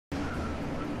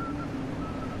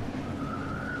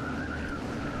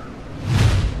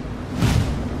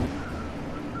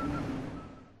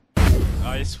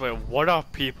I swear, what are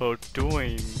people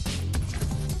doing?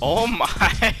 Oh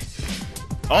my!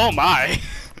 Oh my!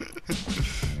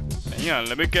 Hang on,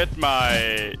 let me get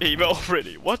my email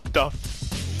ready. What the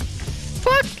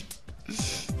fuck?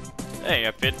 Hey,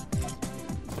 a bit.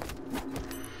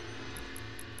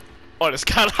 Oh, it's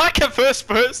kind of like a first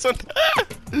person.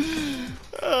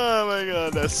 Oh my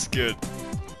god, that's good.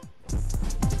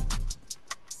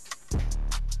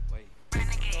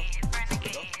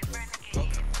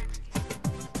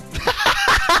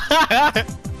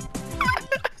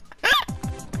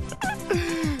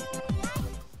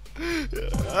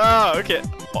 Oh, okay.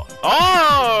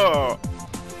 Oh,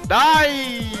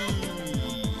 nice.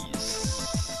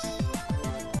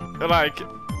 Like,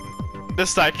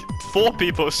 there's like 4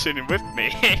 people sitting with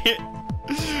me.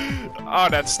 Oh,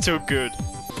 that's too good.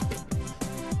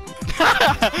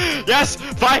 Yes,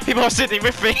 5 people sitting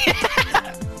with me.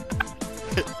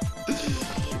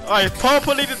 I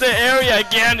populated the area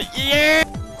again. Yeah.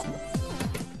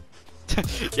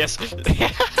 Yes.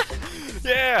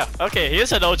 Yeah. Okay,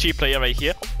 here's an OG player right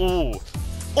here. Ooh.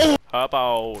 Oh. How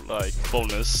about like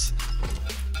bonus?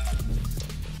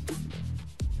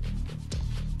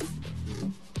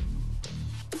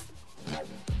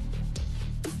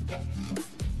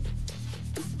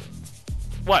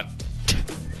 What?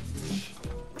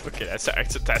 Okay,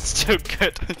 that's too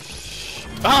good.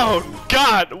 Oh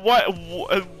god,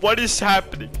 what is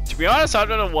happening? To be honest, I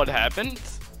don't know what happened.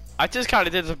 I just kind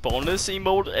of did a bonus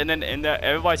emote, and then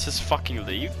everybody just fucking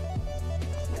leave.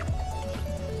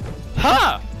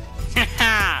 Huh?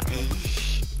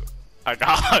 I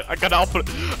got output.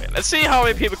 Let's see how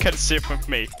many people can sit with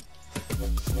me.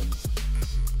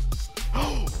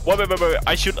 Wait.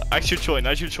 I should join.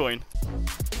 I should join.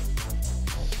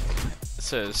 It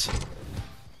says.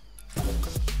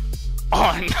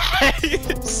 Oh,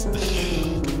 nice.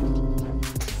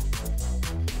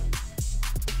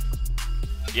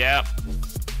 Yeah,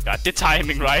 got the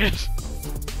timing right.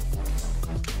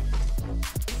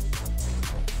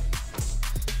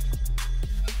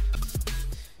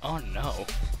 Oh no.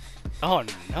 Oh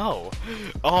no.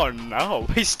 Oh no.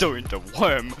 He's doing the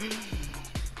worm.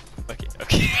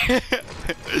 Okay.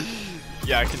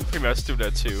 Yeah, I can pretty much do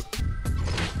that too.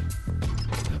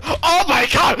 Oh my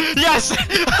god! Yes!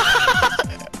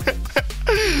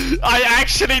 I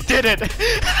actually did it!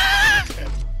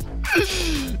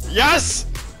 Yes!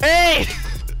 Hey!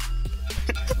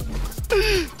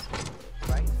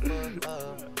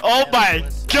 Oh my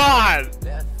god!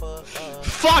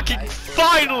 Fucking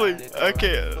finally!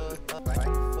 Okay.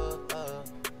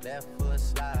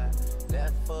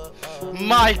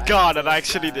 My god, I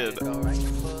actually did.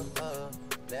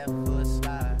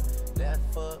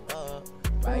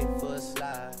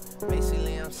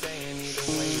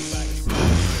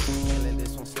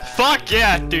 Fuck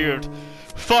yeah, dude!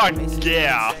 Fuck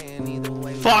yeah!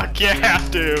 Fuck yeah,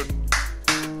 dude!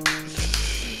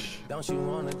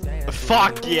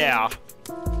 Fuck yeah!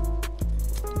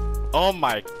 Oh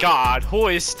my god, who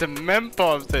is the member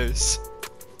of this?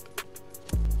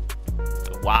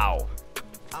 Wow.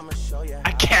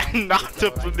 I cannot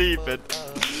believe it.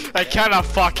 I cannot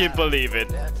fucking believe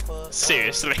it.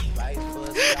 Seriously.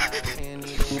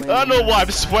 I don't know why I'm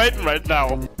sweating right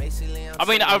now. I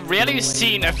mean, I've rarely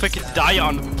seen a freaking die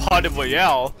on Party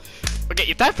Royale. Okay,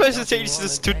 if that person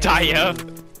changes to dire,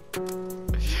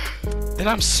 then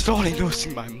I'm slowly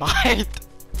losing my mind.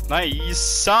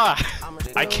 Nice.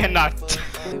 I cannot.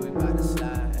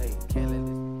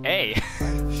 Hey.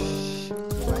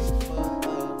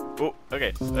 Oh,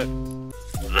 okay.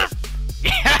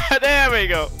 Yeah, there we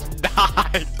go.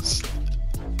 Nice.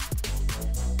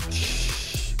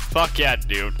 Fuck yeah,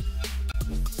 dude.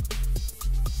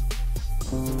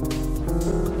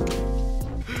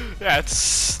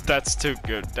 That's too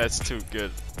good. That's too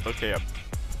good. Okay,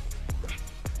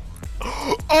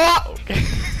 oh! Okay.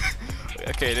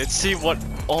 Okay, let's see what.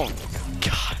 Oh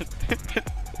god.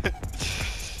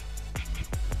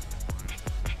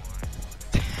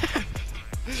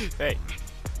 Hey.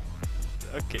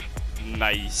 Okay.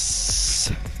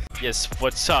 Nice. Yes.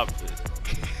 What's up?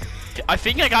 I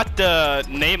think I got the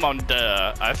name on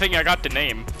the. I think I got the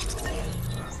name.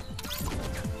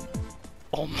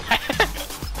 Oh my.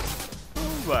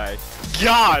 Oh my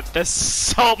god, there's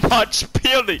so much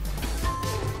peeling.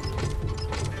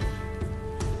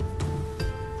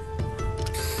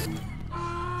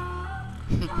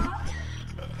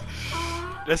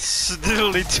 There's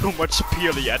literally too much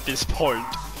peeling at this point.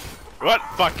 What?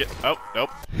 Fuck it. Oh, nope.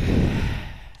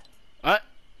 What?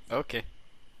 Okay.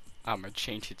 I'm gonna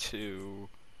change it to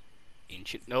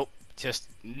ancient. Nope. Just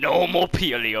no more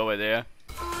peeling over there.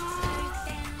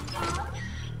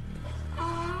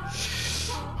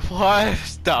 What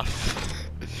stuff?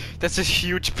 There's a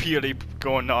huge peel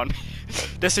going on.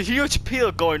 There's a huge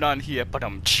peel going on here, but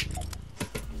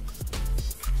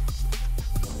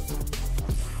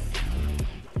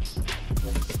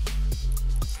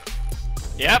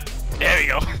Yep, there we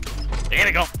go. There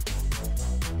we go.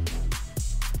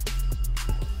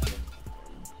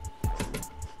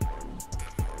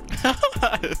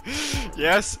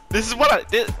 Yes, this is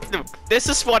what this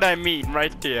is what I mean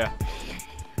right there.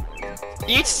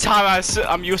 Each time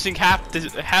I'm using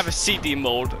have a CD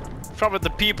mode from the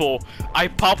people, I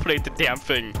populate the damn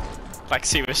thing. Like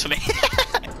seriously.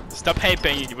 Stop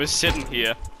hating, you were sitting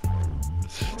here.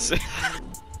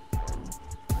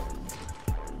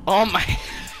 Oh my.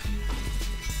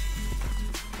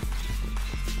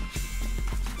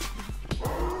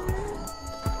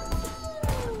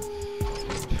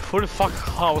 Who the fuck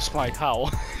house my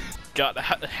how? Got a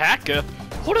hacker?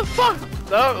 Who the fuck?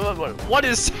 What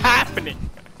is happening?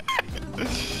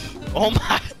 Oh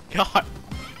my god.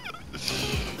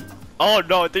 Oh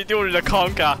no, they doing the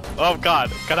conga. Oh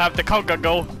god, gotta have the conga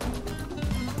go.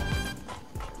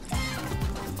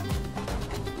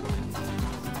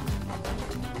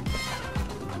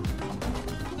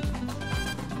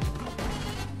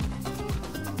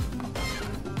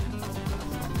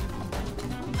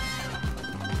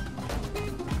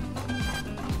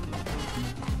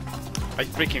 I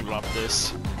freaking love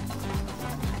this.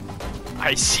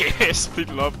 I seriously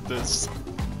love this.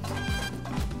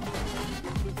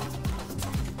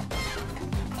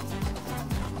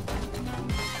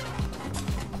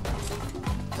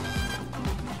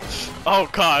 Oh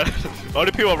god, all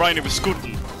the people are riding with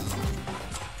scooting.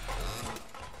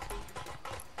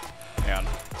 Yeah,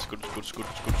 scoot.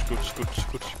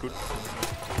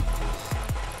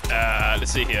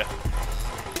 Let's see here.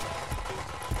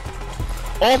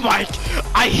 Oh my!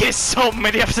 I hear so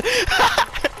many of them.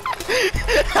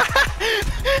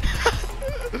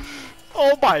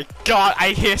 Oh my god! I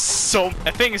hear so. I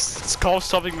think it's called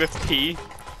something with P.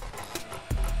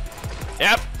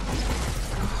 Yep.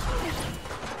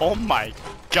 Oh my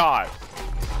god!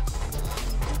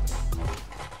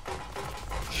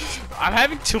 I'm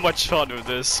having too much fun with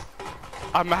this.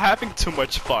 I'm having too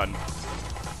much fun.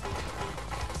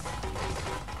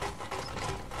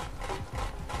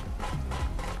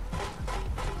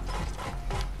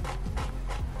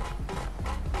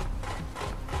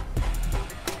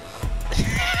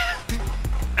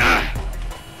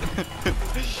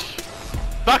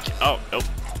 Fuck! Oh, nope.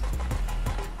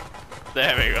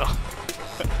 There we go.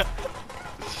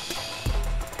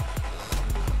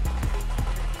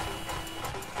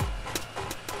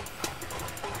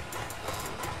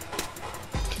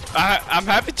 I'm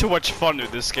having too much fun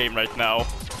with this game right now.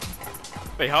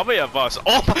 Wait, how many of us?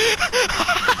 Oh my!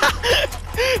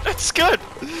 That's good!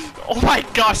 Oh my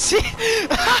god, see?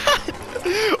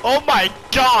 Oh my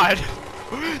god!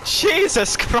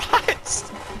 Jesus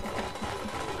Christ!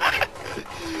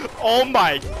 Oh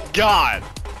my god!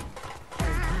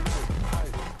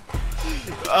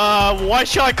 What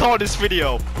should I call this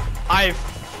video?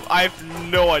 I've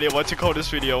no idea what to call this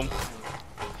video.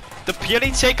 The peely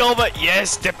takeover?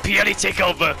 Yes, the peely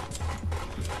takeover!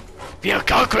 We are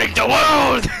conquering the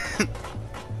world!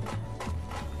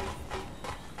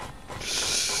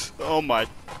 Oh my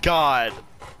god.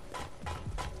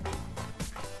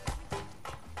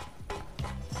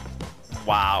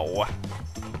 Wow.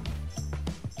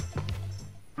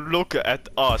 Look at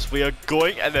us. We are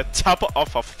going at the top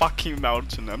of a fucking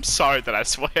mountain. I'm sorry that I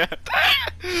swear.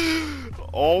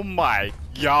 Oh my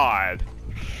god.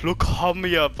 Look how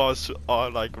many of us are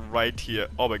like right here.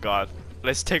 Oh my god.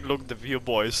 Let's take a look at the view,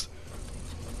 boys.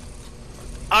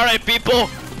 Alright, people.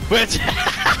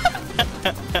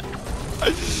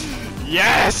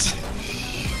 Yes!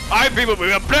 Alright, people.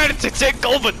 We are planning to take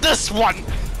over this one.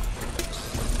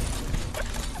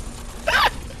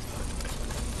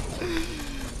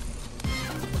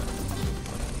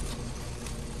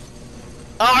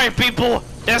 Alright, people.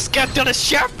 Let's get to the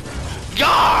ship.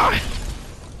 Yarr!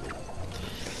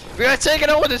 We are taking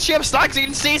over the ship like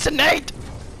in season 8!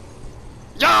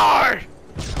 Yarr!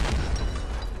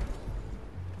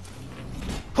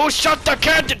 Who shot the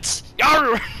cannons?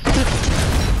 Yarr!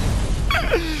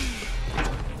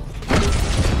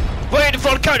 Wait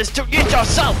for the cannons to eat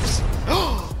yourselves!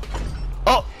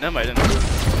 Oh, never mind.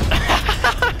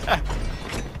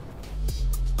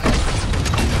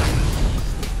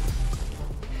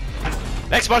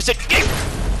 Next person, game!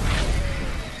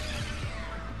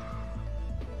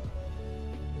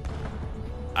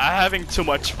 I'm having too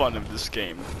much fun in this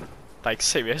game. Like,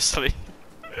 seriously.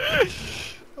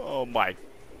 Oh my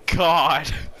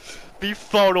god. We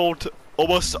followed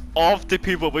almost all of the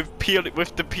people with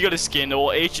the Peely skin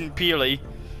or Agent Peely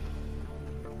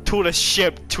to the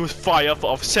ship to fire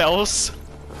for ourselves.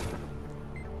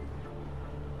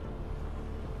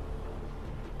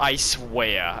 I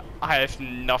swear, I have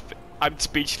nothing. I'm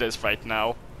speechless right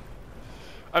now.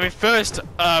 I mean, first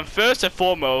and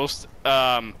foremost,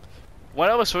 when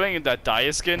I was wearing that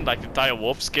dire skin, like the dire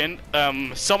wolf skin,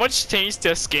 someone changed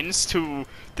their skins to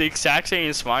the exact same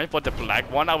as mine, but the black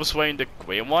one. I was wearing the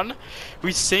gray one.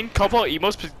 We synced couple of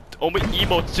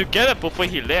emotes together before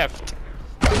he left,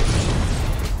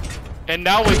 and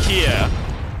now we're here.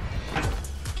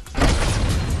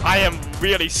 I am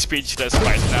really speechless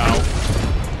right now.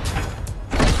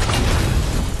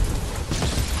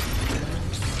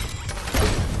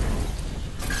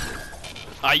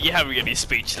 I am really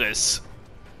speechless.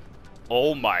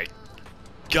 Oh my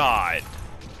god.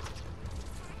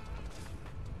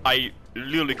 I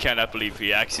literally cannot believe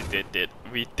we actually did it.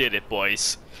 We did it,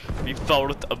 boys. We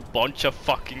followed a bunch of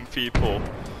fucking people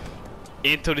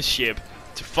into the ship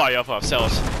to fire off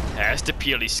ourselves as the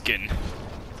Peely skin.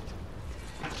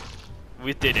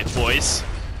 We did it, boys.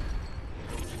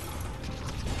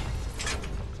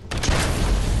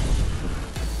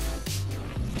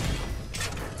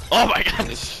 Oh my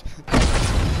god!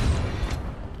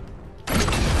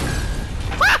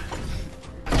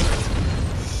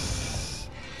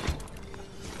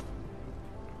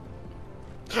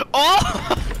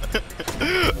 Oh!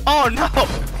 Oh no!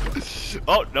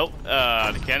 Oh no!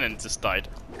 The cannon just died.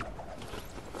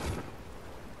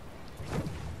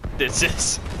 This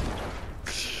is.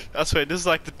 That's right. This is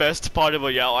like the best party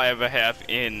royale I ever have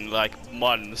in like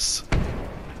months.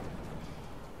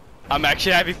 I'm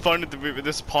actually having fun with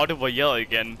this party royale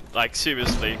again. Like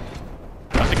seriously.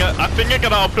 I think I'm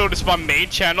gonna upload this to my main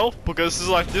channel because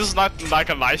this is not like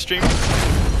a live stream.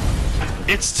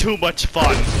 It's too much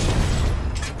fun.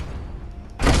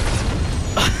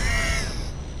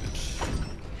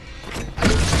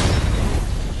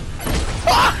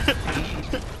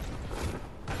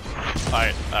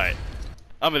 Alright.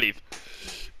 I'm gonna leave.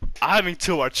 I'm having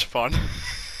too much fun.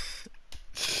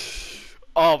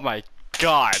 Oh my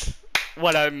god.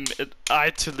 When I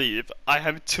had to leave, I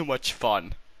have too much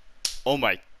fun. Oh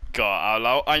my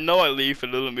god. I know I leave a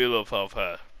little middle of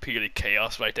Peely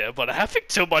chaos right there, but I'm having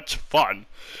too much fun.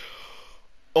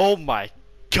 Oh my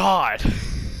god.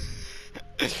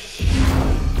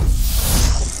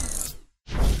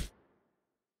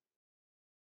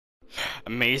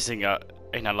 Amazing,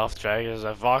 and I love dragons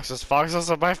and foxes.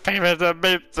 Foxes are my favorite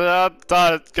because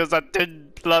I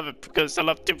didn't love it because I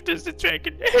love Tipton the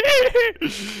dragon.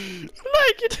 I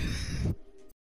like it.